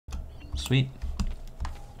sweet.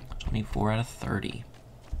 24 out of 30.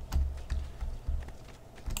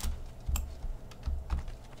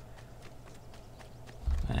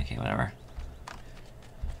 Okay, whatever.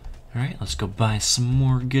 Alright, let's go buy some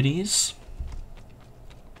more goodies.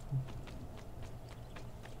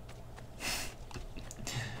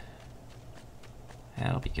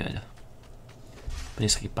 That'll be good.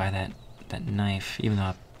 Basically buy that knife, even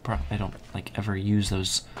though I don't like ever use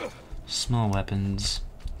those small weapons.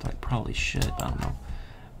 Though I probably should, but I don't know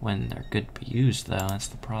when they're good to be used though, that's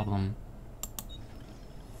the problem.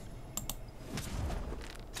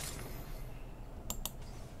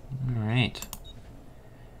 Alright.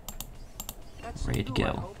 Ready to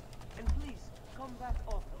go.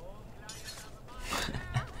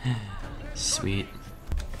 Sweet.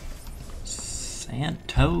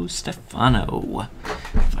 Santo Stefano.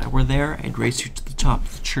 If I were there, I'd race you to the top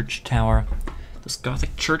of the church tower. This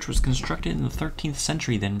Gothic church was constructed in the 13th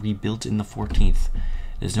century, then rebuilt in the 14th.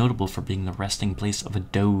 It is notable for being the resting place of a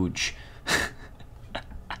doge.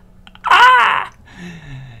 Ah!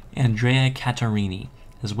 Andrea Catarini,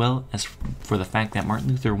 as well as for the fact that Martin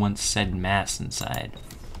Luther once said mass inside.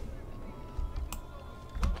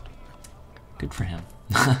 Good for him.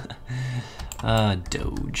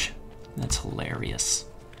 Doge. That's hilarious.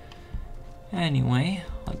 Anyway,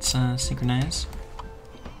 let's synchronize.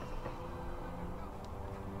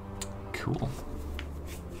 Cool.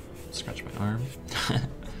 Scratch my arm.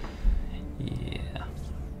 Yeah.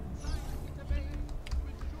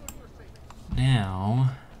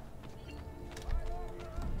 Now.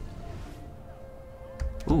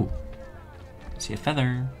 Ooh. See a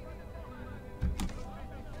feather.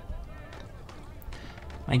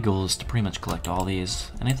 My goal is to pretty much collect all these,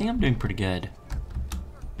 and I think I'm doing pretty good.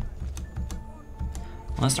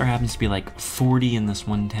 Unless there happens to be like 40 in this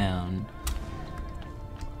one town.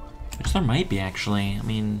 Which there might be, actually. I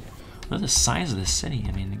mean, look at the size of this city.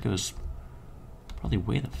 I mean, it goes probably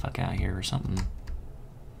way the fuck out here or something.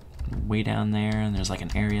 Way down there, and there's like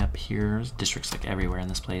an area up here. There's districts like everywhere in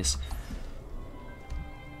this place.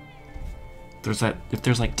 If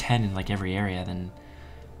there's like 10 in like every area, then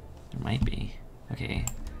there might be. Okay.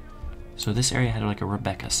 So this area had like a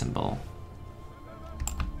Rebecca symbol.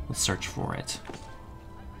 Let's search for it.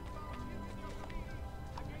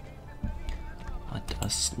 Let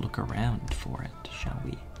us look around for it, shall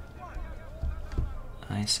we?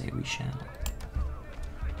 I say we shall.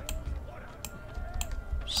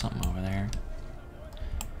 Something over there.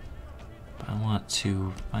 But I want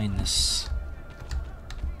to find this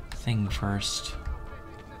thing first.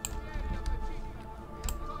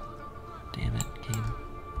 Damn it, game.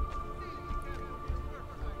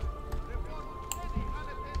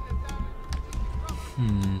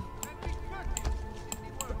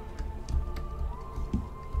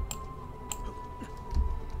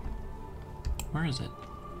 Where is it?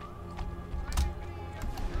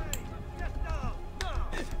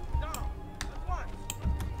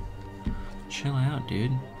 Chill out,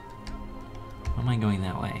 dude. Why am I going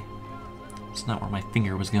that way? It's not where my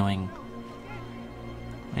finger was going.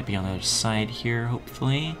 Might be on the other side here,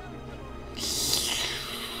 hopefully.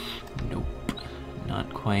 Nope.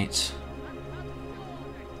 Not quite.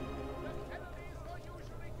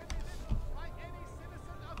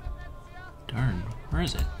 Darn, where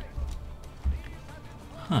is it?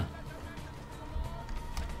 Huh.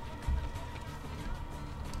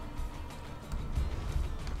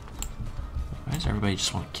 Why does everybody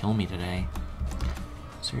just want to kill me today?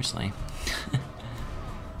 Seriously.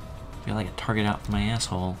 I feel like a target out for my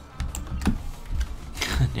asshole.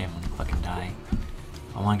 Damn, I'm gonna fucking die.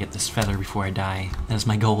 I want to get this feather before I die. That is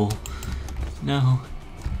my goal. No.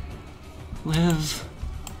 Live.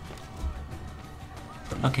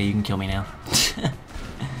 Okay, you can kill me now.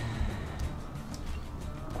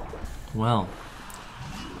 Well,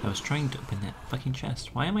 I was trying to open that fucking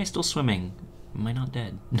chest. Why am I still swimming? Am I not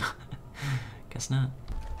dead? Guess not.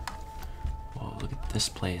 Whoa, look at this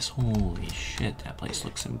place. Holy shit, that place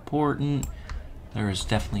looks important. There is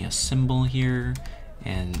definitely a symbol here,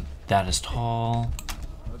 and that is tall.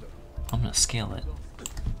 I'm gonna scale it.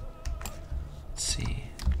 Let's see.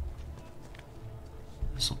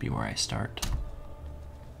 This will be where I start.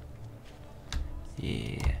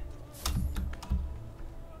 Yeah.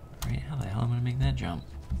 Right, how the hell am I gonna make that jump?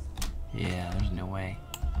 Yeah, there's no way.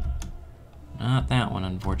 Not that one,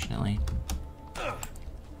 unfortunately.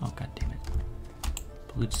 Oh, god damn it.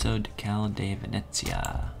 Paluzzo di Cal de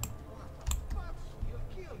Venezia.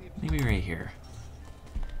 Maybe right here.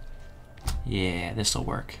 Yeah, this'll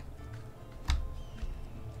work.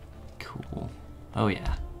 Cool. Oh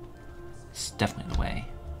yeah. It's definitely the way.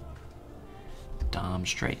 Dom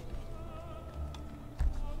straight.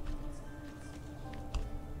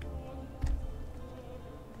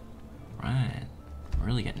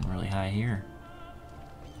 high here.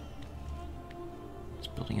 This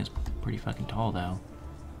building is pretty fucking tall, though.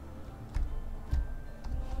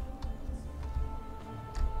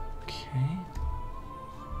 Okay.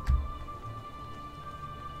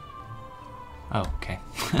 Oh, okay.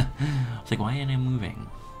 I was like, why ain't I moving?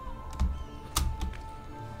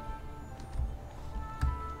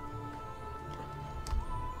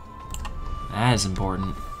 That is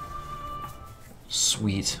important.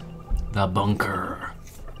 Sweet. The bunker.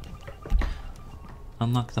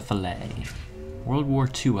 Unlock the fillet. World War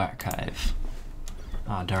II archive.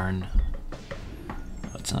 Ah, darn.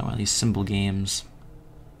 Oh, it's another one of these symbol games.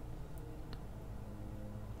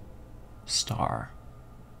 Star.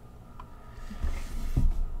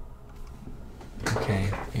 Okay,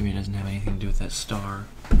 maybe it doesn't have anything to do with that star.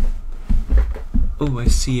 Oh, I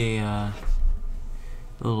see a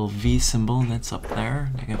little V symbol, and that's up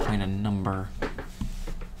there. I gotta find a number.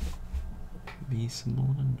 V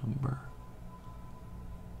symbol and a number.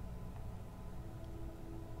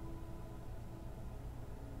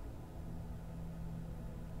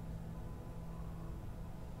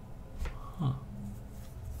 Huh.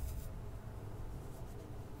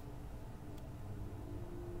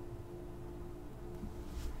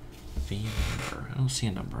 V number. I don't see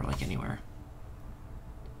a number like anywhere.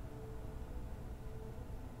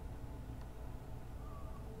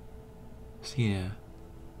 See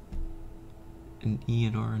an E,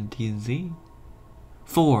 an R, and T, and Z?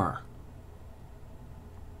 4.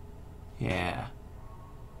 Yeah.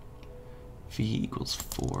 V equals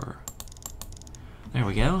 4. There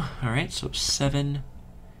we go. Alright, so 7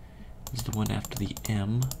 is the one after the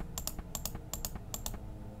M.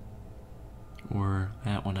 Or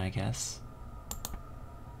that one, I guess.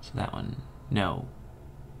 So that one. No.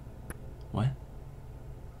 What?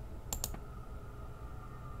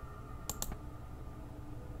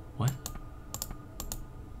 What?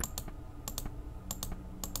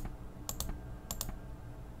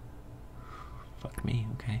 Fuck me,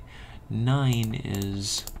 okay. 9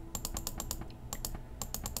 is...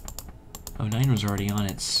 Oh, 9 was already on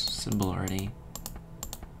its symbol already.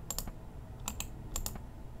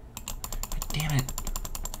 God damn it.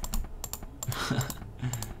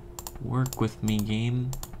 Work with me,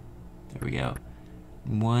 game. There we go.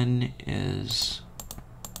 1 is...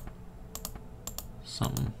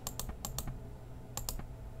 something.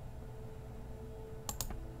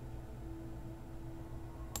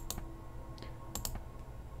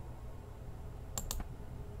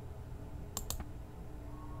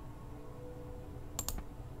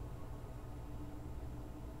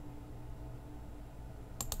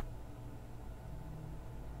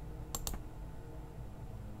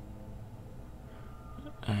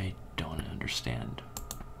 I don't understand.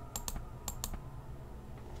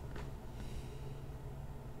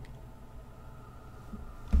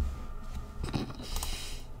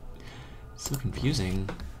 So confusing.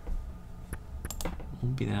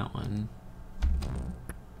 Won't be that one.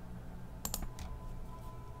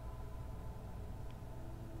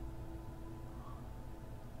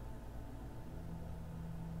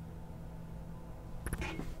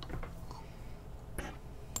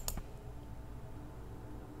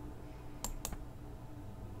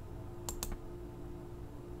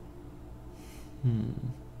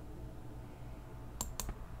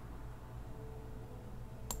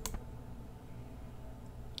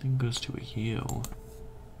 It goes to a U.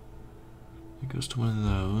 It goes to one of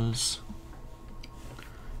those.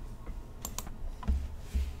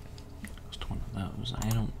 Goes to one of those.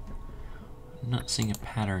 I'm not seeing a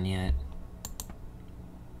pattern yet.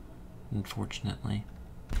 Unfortunately.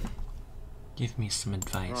 Give me some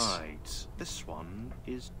advice. Right, this one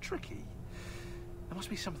is tricky. There must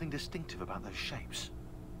be something distinctive about those shapes.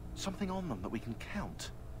 Something on them that we can count.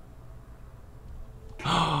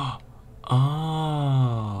 Oh.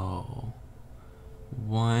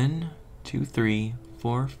 1, 2, 3,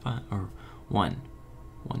 4, 5, or 1.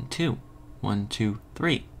 1, 2. 1, 2,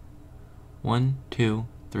 3. 1, 2,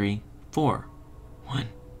 3, 4. 1,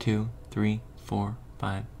 2, 3, 4,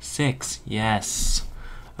 5, 6. Yes.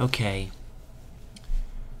 Okay.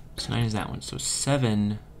 So 9 is that one. So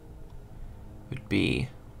 7 would be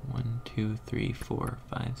 1, 2, 3, 4,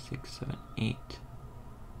 5, 6, 7, 8.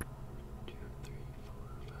 2, 3, 4,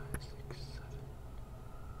 5, 6, 7.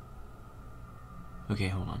 Okay,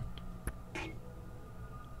 hold on.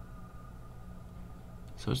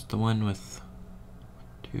 So it's the one with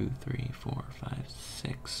 2, 3, 4, 5,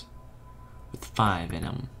 6 with 5 in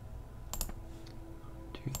them.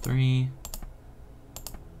 2, 3.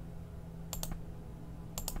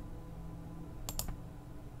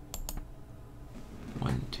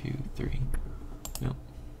 One, two, three. Nope.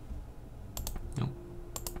 Nope.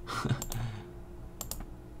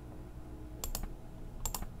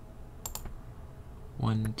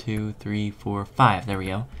 2, 3, 4, 5. There we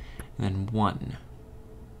go. And then 1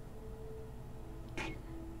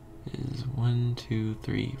 is 1, 2,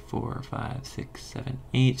 3, 4, 5, 6, 7,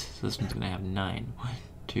 8. So this one's gonna have 9. 1,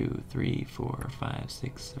 2, 3, 4, 5,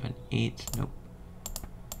 6, 7, 8. Nope.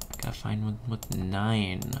 Gotta find one with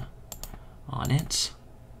 9 on it.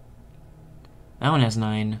 That one has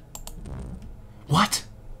 9. What?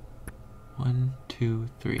 1, 2,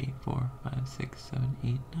 3, 4, 5, 6, 7,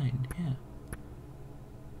 8, 9. Yeah.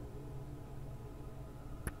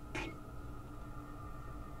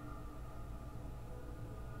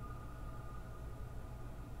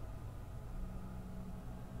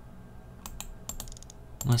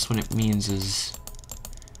 Unless what it means is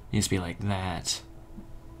it needs to be like that.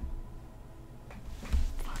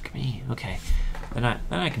 Fuck me. Okay. Then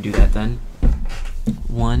I can do that then.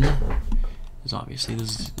 1 is obviously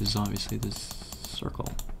this circle.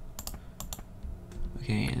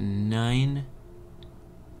 Okay, and 9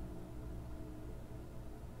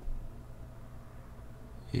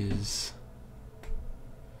 is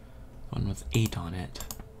one with 8 on it.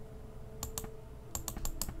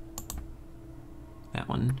 That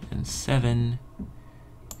one. And 7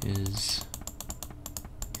 is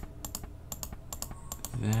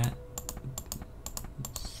that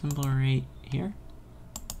symbol right here?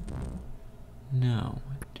 No.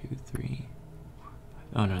 1, 2, 3.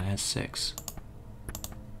 Oh no, it has 6.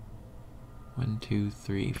 1, 2,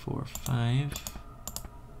 3, 4, 5.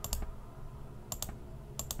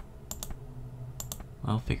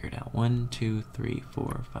 I'll figure it out. 1, 2, 3,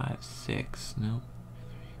 4, 5, 6. Nope.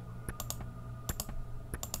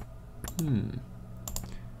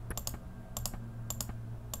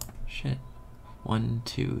 Shit. 1,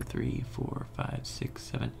 2, 3, 4, 5, 6,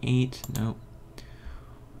 7, 8. Nope.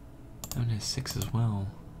 That one has 6 as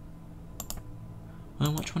well.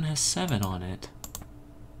 Well, which one has 7 on it?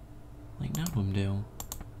 Like none of them do.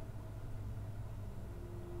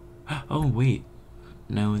 Oh wait.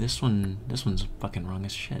 No, this one's fucking wrong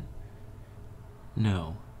as shit.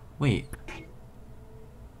 No. Wait.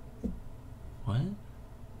 What?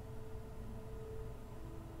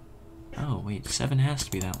 Oh, wait, 7 has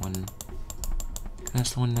to be that one.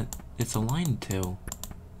 That's the one that it's aligned to.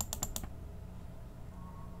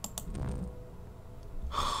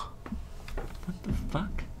 What the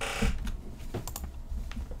fuck?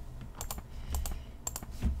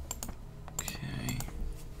 Okay.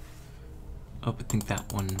 Oh, I think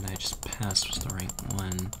that one that I just passed was the right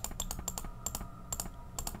one.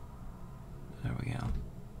 There we go.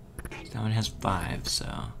 So that one has 5,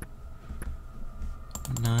 so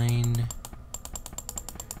 9.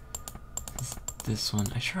 This one.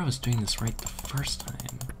 I'm sure I was doing this right the first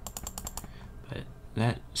time. But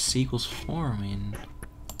that C equals 4, I mean,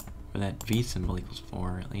 or that V symbol equals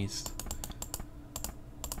 4 at least.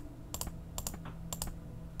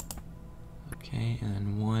 Okay, and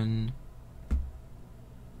then 1.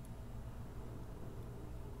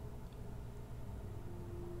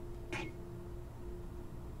 2,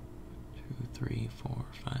 3, 4,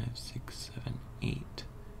 5, 6, 7, 8.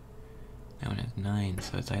 That one has 9,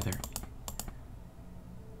 so it's either.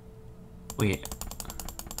 Wait.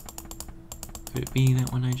 Could it be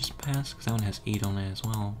that one I just passed? Because that one has 8 on it as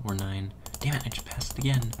well, or 9. Damn it, I just passed it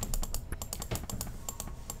again.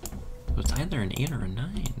 So it's either an 8 or a 9.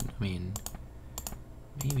 I mean,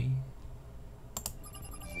 maybe.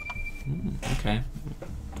 Okay.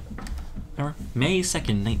 May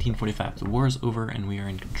 2nd, 1945. The war is over and we are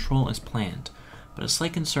in control as planned. But a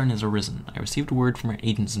slight concern has arisen. I received word from our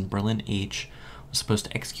agents in Berlin H. was supposed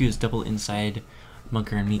to execute his double inside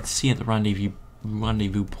bunker and meet C at the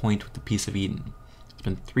rendezvous point with the Peace of Eden. It's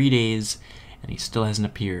been 3 days and he still hasn't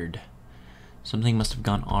appeared. Something must have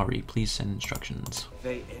gone awry. Please send instructions.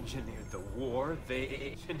 They engineered the war,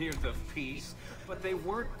 they engineered the peace, but they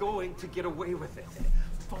weren't going to get away with it.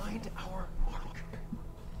 Find our mark.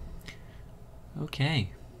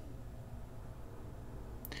 Okay.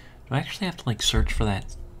 Do I actually have to like search for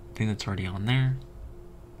that thing that's already on there?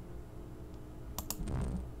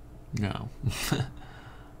 No.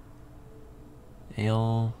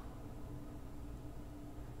 Ale.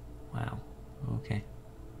 Wow. Okay.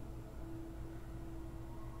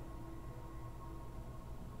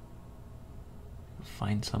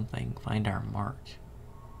 Find something. Find our mark.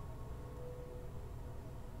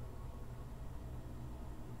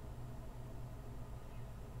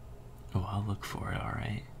 Oh, I'll look for it,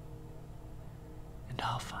 alright. And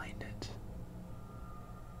I'll find it.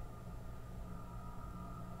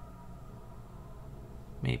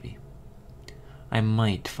 Maybe. I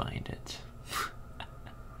might find it.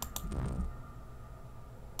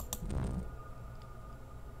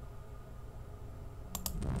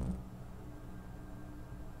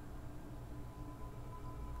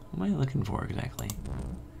 am I looking for exactly?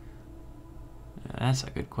 That's a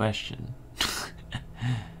good question.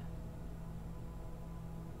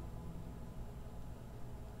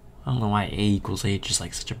 I don't know why A equals H is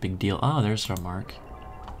like such a big deal. Oh, there's our mark.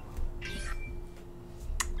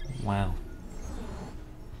 Wow.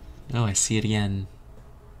 Oh, I see it again.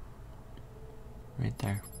 Right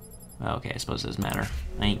there. Oh, okay, I suppose it doesn't matter.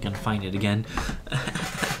 I ain't gonna find it again.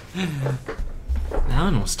 That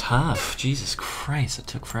one was tough. Jesus Christ, it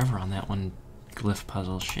took forever on that one glyph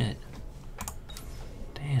puzzle. Shit.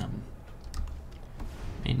 Damn.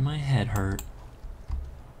 Made my head hurt.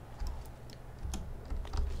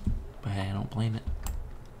 But hey, I don't blame it.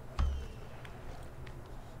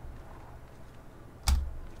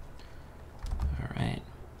 Alright.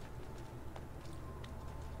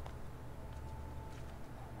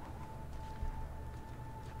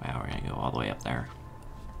 Wow, we're gonna go all the way up there.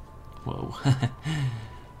 Whoa.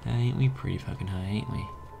 Ain't we pretty fucking high, ain't we?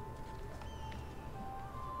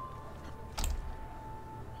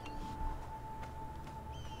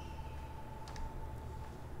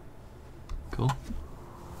 Cool.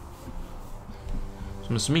 So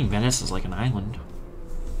I'm assuming Venice is like an island.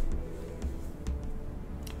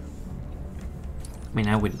 I mean,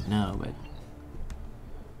 I wouldn't know, but...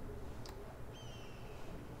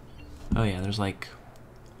 Oh yeah, there's like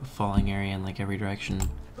a falling area in like every direction.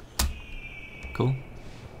 Cool.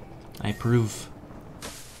 I approve.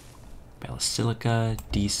 Basilica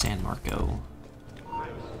di San Marco.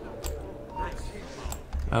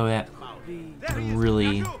 Oh, that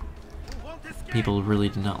really... People really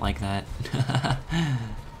did not like that.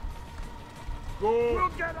 Go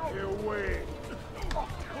away.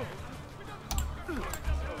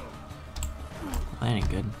 That ain't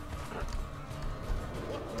good.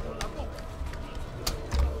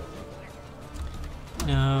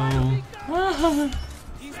 No.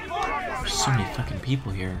 There's so many fucking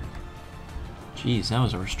people here. Jeez, that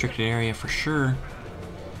was a restricted area for sure.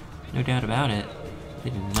 No doubt about it.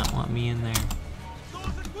 They did not want me in there.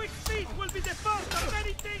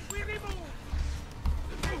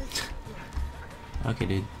 Okay,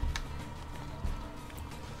 dude.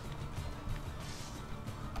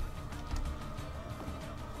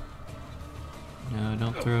 No,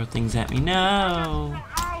 don't throw things at me. No!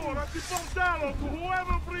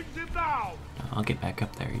 I'll get back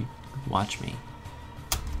up there. You watch me.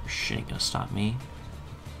 Your shit ain't gonna stop me.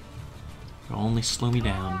 It'll only slow me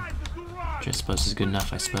down. Which I suppose is good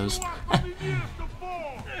enough, I suppose.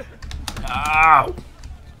 Ow!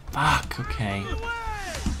 Fuck, okay.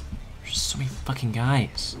 There's so many fucking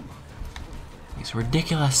guys. These are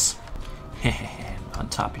ridiculous. Hehehe, on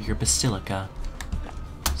top of your basilica.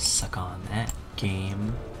 Suck on that,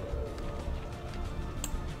 game.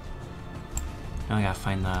 Now I gotta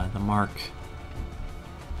find the mark.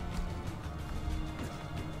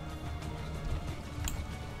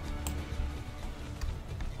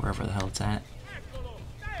 Wherever the hell it's at.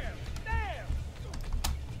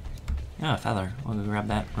 Oh, a feather. I'll go grab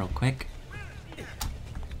that real quick.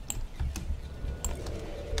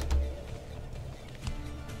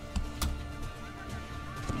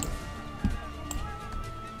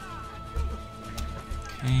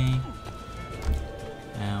 Okay.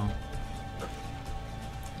 Now.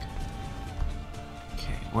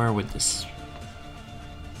 Okay, where would this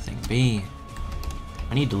thing be?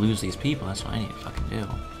 I need to lose these people, that's what I need to fucking do.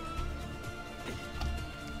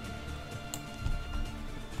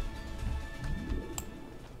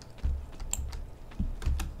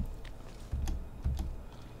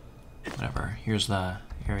 Whatever, here's the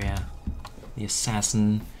area. The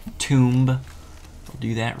assassin tomb. I'll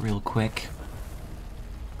do that real quick.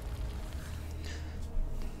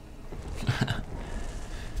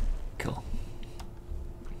 Cool.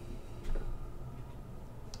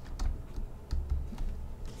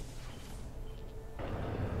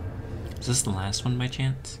 Is this the last one by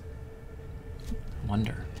chance? I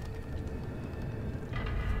wonder.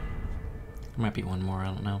 There might be one more, I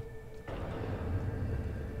don't know.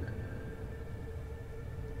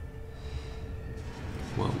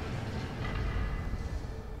 Whoa.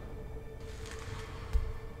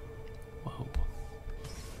 Whoa.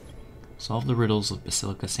 Solve the riddles of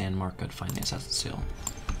Basilica San Marco to find the assassin's seal.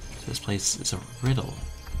 So this place is a riddle.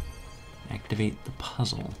 Activate the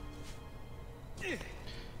puzzle.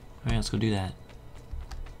 Alright, let's go do that.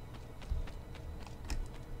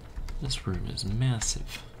 This room is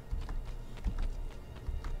massive.